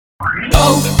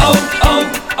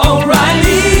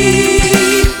O'Reilly!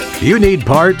 You need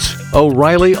parts?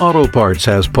 O'Reilly Auto Parts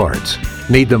has parts.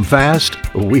 Need them fast?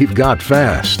 We've got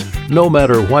fast. No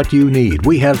matter what you need,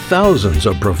 we have thousands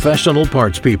of professional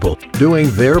parts people doing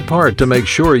their part to make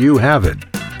sure you have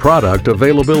it. Product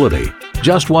availability.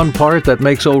 Just one part that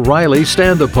makes O'Reilly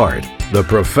stand apart. The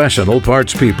professional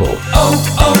parts people.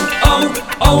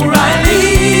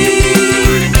 O'Reilly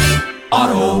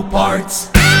Auto Parts.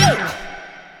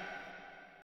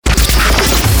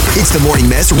 It's the Morning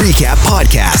Mess Recap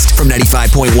Podcast from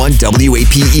 95.1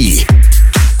 WAPE.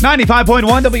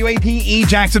 95.1 WAPE,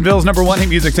 Jacksonville's number one hit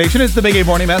music station. It's the Big A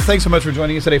Morning Mess. Thanks so much for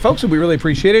joining us today, folks. We really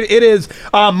appreciate it. It is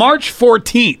March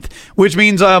 14th, which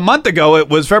means a month ago it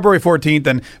was February 14th,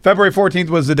 and February 14th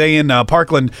was the day in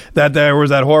Parkland that there was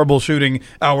that horrible shooting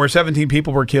where 17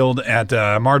 people were killed at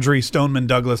Marjory Stoneman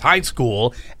Douglas High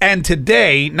School. And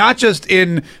today, not just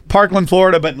in Parkland,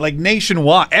 Florida, but like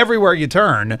nationwide, everywhere you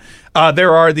turn,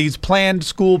 there are these planned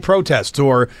school protests,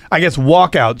 or I guess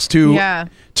walkouts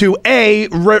to A,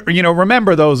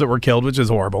 remember those that were killed, which is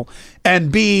horrible,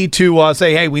 and B, to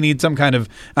say, hey, we need some kind of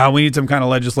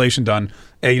legislation done,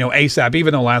 ASAP.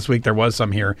 Even though last week there was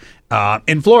some here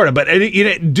in Florida, but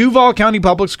Duval County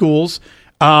Public Schools,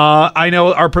 I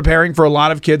know, are preparing for a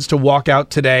lot of kids to walk out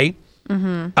today.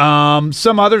 Mm-hmm.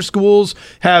 Some other schools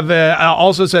have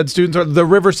also said students. The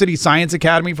River City Science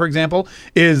Academy, for example,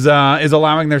 is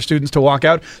allowing their students to walk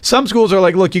out. Some schools are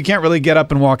like, look, you can't really get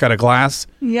up and walk out of class.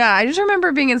 Yeah, I just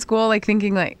remember being in school, like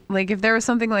thinking, like if there was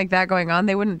something like that going on,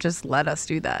 they wouldn't just let us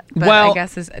do that. But I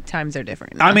guess times are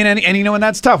different now. I mean, and and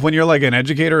that's tough when you're like an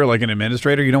educator or like an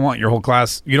administrator. You don't want your whole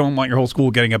class, you don't want your whole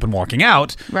school getting up and walking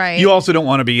out. Right. You also don't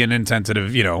want to be an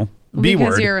insensitive,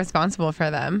 because you're responsible for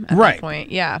them at that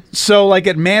point. Yeah. So like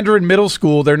at Mandarin Middle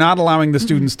School, they're not allowing the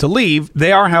students to leave.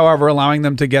 They are, however, allowing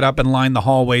them to get up and line the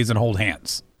hallways and hold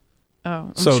hands.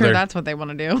 Oh, I'm sure that's what they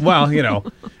want to do. Well,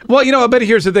 but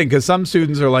here's the thing, because some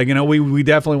students are like, we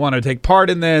definitely want to take part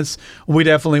in this. We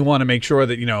definitely want to make sure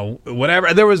that,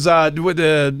 whatever. There was,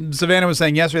 Savannah was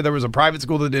saying yesterday, there was a private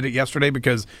school that did it yesterday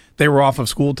because they were off of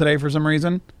school today for some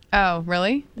reason. Oh,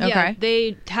 really? Okay. Yeah,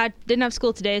 they didn't have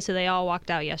school today, so they all walked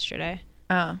out yesterday.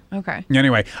 Oh, okay.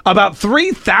 Anyway, about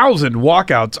 3,000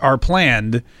 walkouts are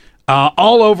planned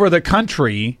all over the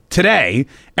country today,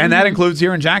 and that includes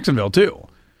here in Jacksonville, too.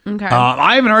 Okay.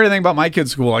 I haven't heard anything about my kid's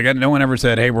school. Like, no one ever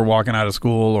said, hey, we're walking out of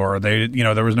school, or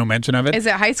there was no mention of it. Is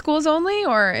it high schools only,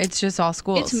 or it's just all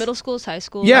schools? It's middle schools, high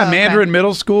schools. Yeah, Mandarin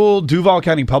Middle School, Duval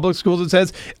County Public Schools, it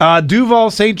says.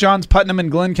 Duval, St. John's, Putnam, and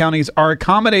Glenn counties are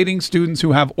accommodating students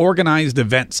who have organized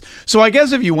events. So I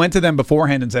guess if you went to them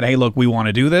beforehand and said, hey, look, we want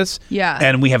to do this,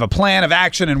 and we have a plan of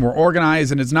action, and we're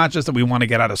organized, and it's not just that we want to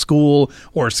get out of school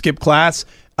or skip class,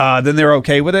 then they're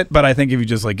okay with it. But I think if you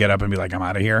just get up and be like, I'm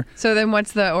out of here. So then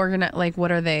what's the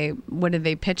what did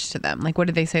they pitch to them? Like, what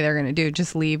did they say they're going to do?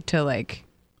 Just leave to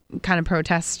kind of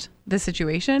protest the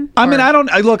situation? I mean, I'm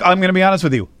going to be honest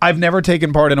with you. I've never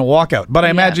taken part in a walkout, but I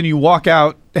imagine you walk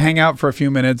out, hang out for a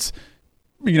few minutes,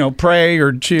 pray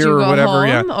or cheer or whatever.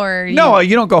 Home, or no,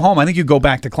 you don't go home. I think you go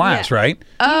back to class, right?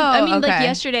 Oh, I mean, okay. like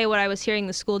yesterday, what I was hearing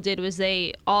the school did was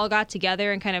they all got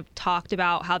together and kind of talked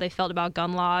about how they felt about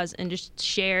gun laws and just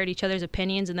shared each other's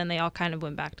opinions, and then they all kind of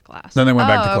went back to class. Then they went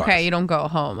back to class. Okay, you don't go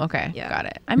home. Okay, yeah. Got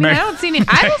it. I mean, I don't see anything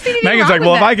Megan's like,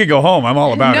 well, if I could go home, I'm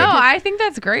all about it. No, I think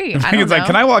that's great. Megan's like,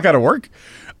 can I walk out of work?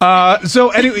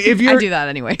 So anyway, if you're, I do that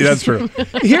anyway. That's true.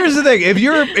 Here's the thing: if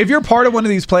you're part of one of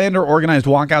these planned or organized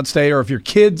walkouts today, or if your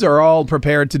kids are all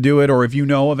prepared to do it, or if you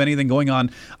know of anything going on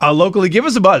locally, give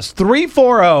us a buzz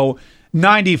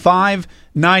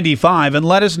 340-9595 and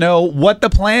let us know what the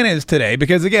plan is today.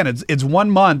 Because again, it's 1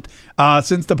 month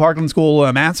since the Parkland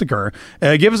School massacre.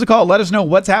 Give us a call. Let us know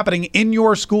what's happening in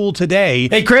your school today.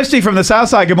 Hey, Christy from the South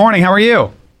Side. Good morning. How are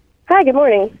you? Hi. Good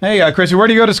morning. Hey, Christy. Where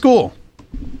do you go to school?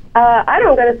 I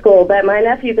don't go to school, but my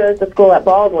nephew goes to school at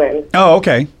Baldwin. Oh,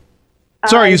 okay.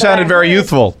 Sorry, you sounded very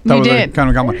youthful. That was did. a kind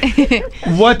of compliment.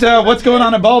 What's going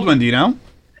on at Baldwin? Do you know?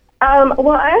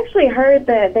 Well, I actually heard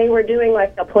that they were doing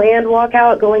a planned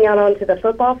walkout going out onto the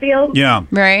football field. Yeah.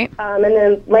 Right. And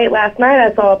then late last night,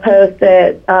 I saw a post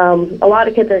that a lot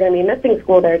of kids are going to be missing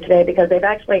school there today because they've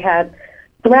actually had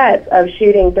threats of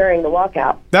shooting during the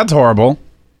walkout. That's horrible.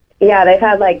 Yeah, they've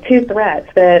had 2 threats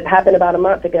that happened about a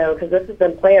month ago because this has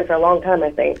been planned for a long time, I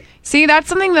think. See, that's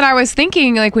something that I was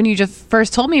thinking when you just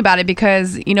first told me about it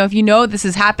because, if this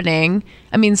is happening,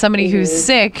 I mean, somebody who's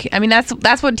sick, I mean,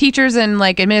 that's what teachers and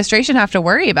administration have to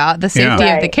worry about, the safety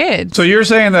of the kids. So you're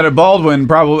saying that at Baldwin,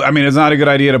 probably, I mean, it's not a good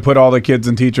idea to put all the kids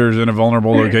and teachers in a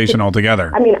vulnerable location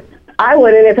altogether. I mean, I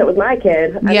wouldn't if it was my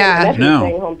kid. Yeah. My nephew's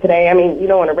staying home today. I mean, you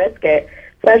don't want to risk it.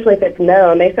 especially if it's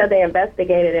known. They said they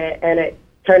investigated it, and it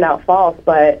turned out false,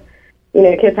 but,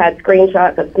 kids had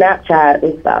screenshots of Snapchat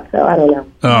and stuff, so I don't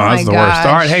know. Oh, that's the gosh. worst.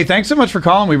 All right. Hey, thanks so much for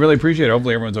calling. We really appreciate it.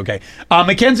 Hopefully everyone's okay.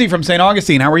 Mackenzie from St.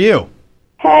 Augustine, how are you?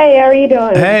 Hey, how are you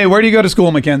doing? Hey, where do you go to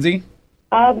school, Mackenzie?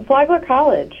 Flagler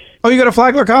College. Oh, you go to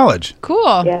Flagler College?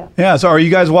 Cool. Yeah. Yeah, so are you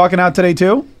guys walking out today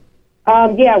too?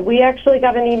 Yeah, we actually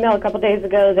got an email a couple days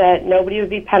ago that nobody would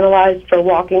be penalized for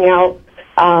walking out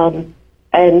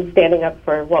and standing up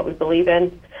for what we believe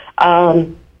in.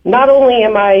 Not only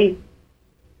am I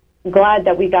glad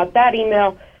that we got that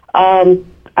email, I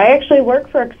actually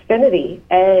work for Xfinity,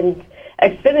 and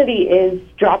Xfinity is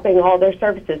dropping all their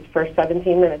services for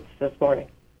 17 minutes this morning.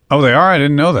 Oh, they are? I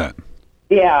didn't know that.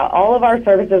 Yeah, all of our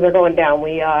services are going down.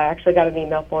 We actually got an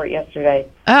email for it yesterday.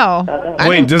 Oh.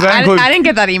 Wait, does that include... I didn't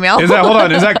get that email. Hold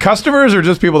on, is that customers or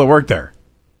just people that work there?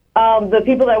 The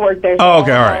people that work there. Oh,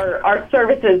 okay, all right. Our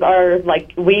services are,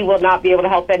 we will not be able to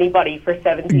help anybody for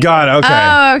 17 Got it, okay.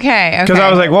 Oh, okay. Because I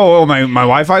was like, whoa, my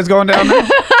Wi-Fi's going down now?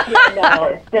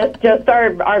 No, just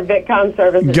our VidCon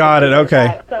services. Got it,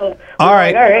 okay. So, all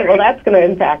right. All right, well, that's going to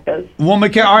impact us. Well,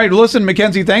 all right, listen,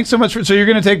 Mackenzie, thanks so much. So you're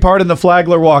going to take part in the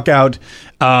Flagler walkout.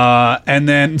 And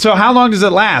then, so how long does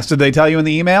it last? Did they tell you in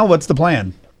the email? What's the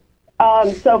plan?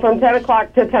 So from 10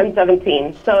 o'clock to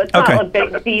 10:17. So it's not a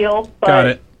big deal. But Got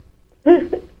it.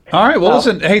 All right. Well,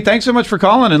 listen. Hey, thanks so much for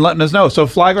calling and letting us know. So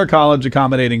Flagler College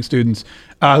accommodating students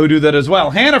who do that as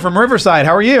well. Hannah from Riverside,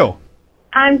 how are you?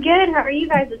 I'm good. How are you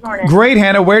guys this morning? Great,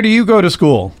 Hannah. Where do you go to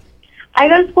school? I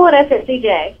go to school at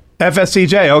FSCJ.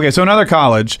 FSCJ. Okay, so another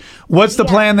college. What's the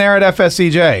plan there at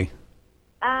FSCJ?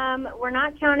 We're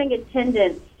not counting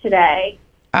attendance today.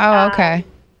 Oh, okay.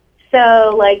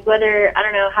 So, whether, I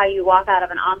don't know how you walk out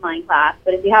of an online class,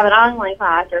 but if you have an online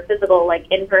class or physical,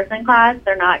 in-person class,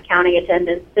 they're not counting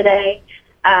attendance today.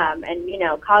 And,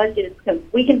 college students,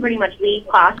 we can pretty much leave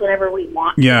class whenever we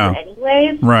want to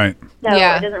anyways. Right. So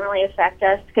it doesn't really affect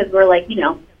us because we're,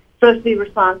 supposed to be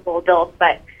responsible adults.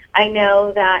 But I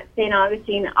know that St.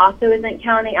 Augustine also isn't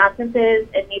counting absences,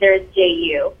 and neither is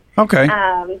JU. Okay.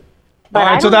 But all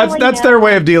right, so that's their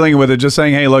way of dealing with it. Just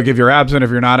saying, hey, look, if you're absent, if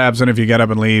you're not absent, if you get up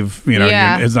and leave,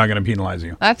 it's not going to penalize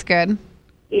you. That's good.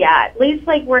 Yeah, at least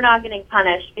we're not getting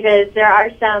punished because there are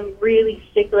some really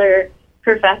stickler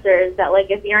professors that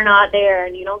if you're not there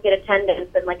and you don't get attendance,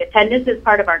 and attendance is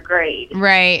part of our grade.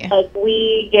 Right.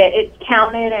 It's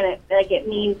counted and it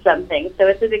means something. So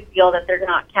it's a big deal that they're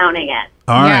not counting it.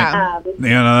 All right.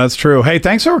 That's true. Hey,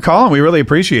 thanks for calling. We really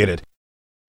appreciate it.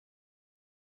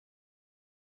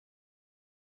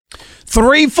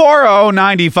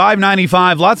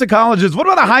 340-9595. Lots of colleges. What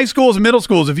about the high schools and middle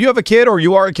schools? If you have a kid or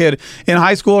you are a kid in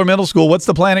high school or middle school, what's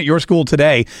the plan at your school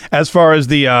today as far as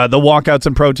the walkouts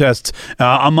and protests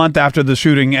a month after the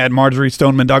shooting at Marjory,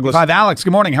 Stoneman, Douglas? Hi, Alex.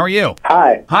 Good morning. How are you?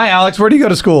 Hi. Hi, Alex. Where do you go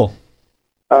to school?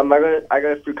 I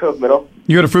go to Fruit Cove Middle.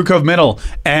 You go to Fruit Cove Middle.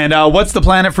 And what's the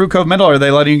plan at Fruit Cove Middle? Are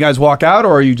they letting you guys walk out,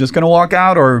 or are you just going to walk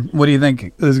out, or what do you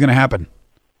think is going to happen?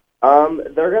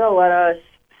 They're going to let us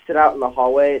sit out in the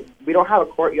hallway. We don't have a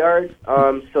courtyard,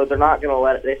 so they're not going to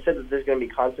let it. They said that there's going to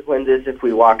be consequences if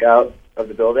we walk out of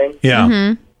the building. Yeah.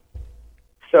 Mm-hmm.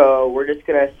 So we're just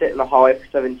going to sit in the hallway for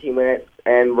 17 minutes,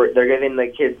 and they're giving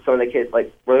some of the kids,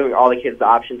 we're giving all the kids the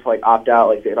option to, opt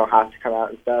out. They don't have to come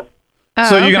out and stuff.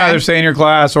 So you can either stay in your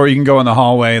class or you can go in the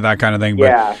hallway, that kind of thing.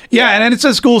 But and it's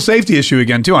a school safety issue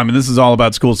again, too. I mean, this is all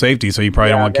about school safety, so you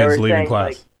probably don't want kids leaving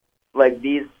class.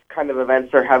 These kind of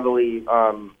events are heavily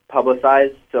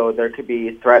publicized, so there could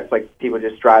be threats, people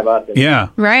just drive up. And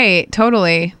Right,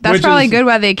 totally. That's probably good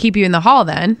why they keep you in the hall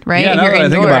then, right? Yeah, now that I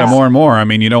think about it more and more, I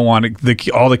mean, you don't want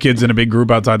all the kids in a big group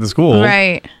outside the school.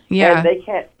 Right, yeah. And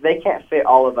they can't fit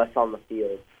all of us on the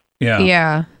field. Yeah.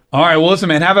 Yeah. All right, well, listen,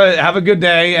 man, have a good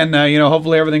day, and,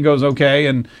 hopefully everything goes okay.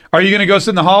 And are you going to go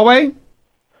sit in the hallway?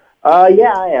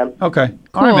 Yeah, I am. Okay.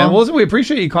 All right, man. Well, listen, we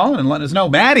appreciate you calling and letting us know.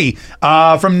 Maddie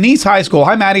from Nice High School.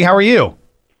 Hi, Maddie. How are you?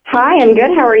 Hi, I'm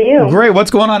good. How are you? Great.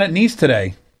 What's going on at Nice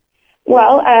today?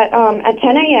 Well, at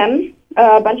 10 a.m.,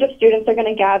 a bunch of students are going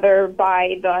to gather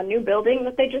by the new building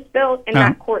that they just built in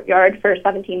that courtyard for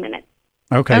 17 minutes.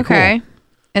 Okay, cool.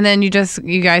 And then you guys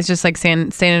just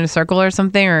stand in a circle or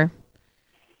something, or?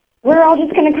 We're all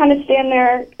just going to kind of stand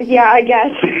there. Yeah, I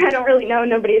guess. I don't really know.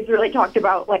 Nobody's really talked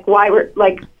about why we're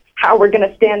how we're going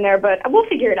to stand there, but we'll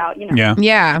figure it out, Yeah.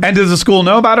 Yeah. And does the school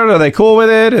know about it? Are they cool with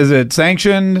it? Is it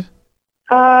sanctioned?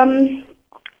 They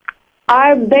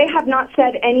have not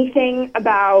said anything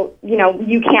about,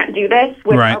 you can't do this,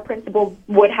 which our principal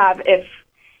would have if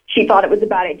she thought it was a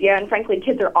bad idea. And frankly,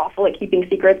 kids are awful at keeping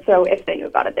secrets, so if they knew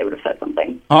about it, they would have said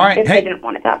something. All right. If they didn't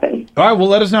want it to happen. All right, well,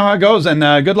 let us know how it goes, and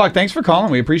good luck. Thanks for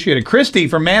calling. We appreciate it. Christy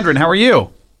from Mandarin, how are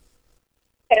you?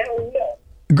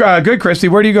 Good, Christy.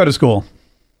 Where do you go to school?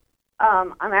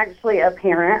 I'm actually a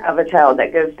parent of a child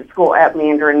that goes to school at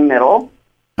Mandarin Middle.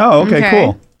 Oh, okay,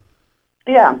 cool.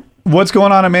 Yeah. What's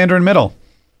going on at Mandarin Middle?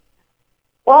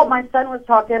 Well, my son was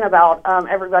talking about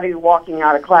everybody walking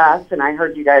out of class, and I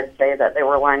heard you guys say that they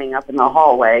were lining up in the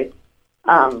hallway.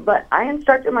 But I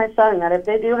instructed my son that if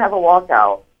they do have a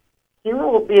walkout, he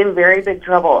will be in very big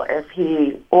trouble if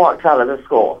he walks out of the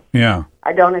school. Yeah.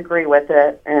 I don't agree with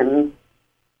it, and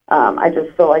I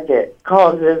just feel like it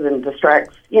causes and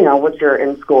distracts, what you're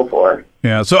in school for.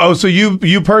 Yeah. So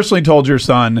you personally told your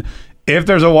son, if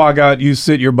there's a walkout, you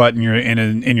sit your butt in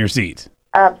your seat.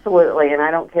 Absolutely, and I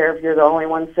don't care if you're the only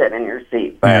one sitting in your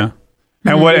seat. But, yeah.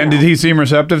 And what? And did he seem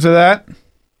receptive to that?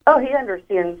 Oh, he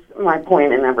understands my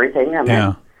point and everything. I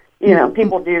mean,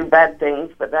 people do bad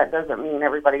things, but that doesn't mean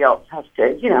everybody else has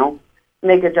to,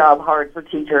 make a job hard for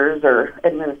teachers or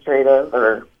administrative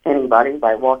or anybody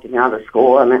by walking out of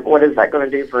school. I mean, what is that going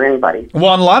to do for anybody?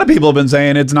 Well, and a lot of people have been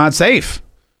saying it's not safe.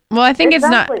 Well, I think it's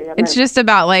not. It's just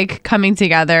about coming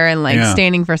together and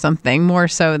standing for something more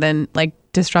so than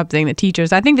disrupting the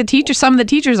teachers. I think some of the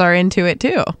teachers are into it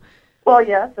too. Well,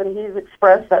 yes, and he's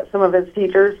expressed that some of his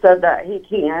teachers said that he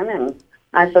can, and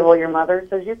I said, well, your mother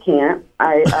says you can't.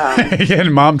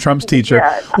 And Mom Trump's teacher.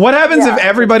 Yeah, what happens if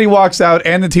everybody walks out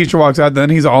and the teacher walks out, then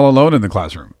he's all alone in the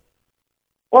classroom?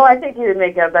 Well, I think he would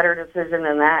make a better decision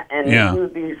than that, and he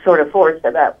would be sort of forced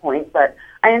at that point. But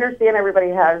I understand everybody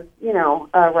has,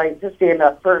 a right to stand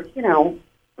up for,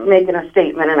 making a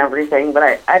statement and everything.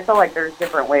 But I feel like there's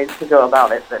different ways to go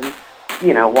about it than,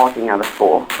 walking out of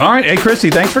school. All right. Hey, Christy,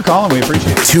 thanks for calling. We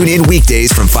appreciate it. Tune in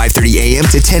weekdays from 5:30 a.m.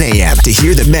 to 10 a.m. to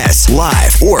hear the mess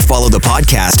live or follow the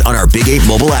podcast on our Big 8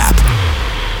 mobile app.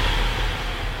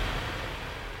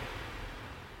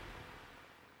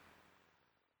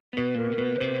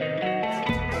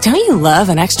 Don't you love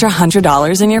an extra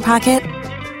 $100 in your pocket?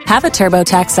 Have a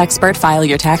TurboTax expert file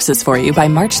your taxes for you by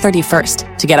March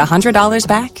 31st to get $100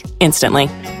 back instantly.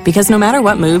 Because no matter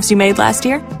what moves you made last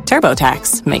year,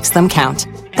 TurboTax makes them count.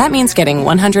 That means getting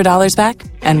 $100 back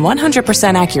and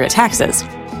 100% accurate taxes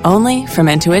only from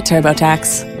Intuit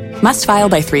TurboTax. Must file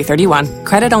by 3/31.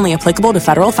 Credit only applicable to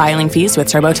federal filing fees with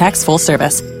TurboTax full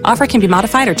service. Offer can be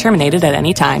modified or terminated at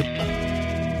any time.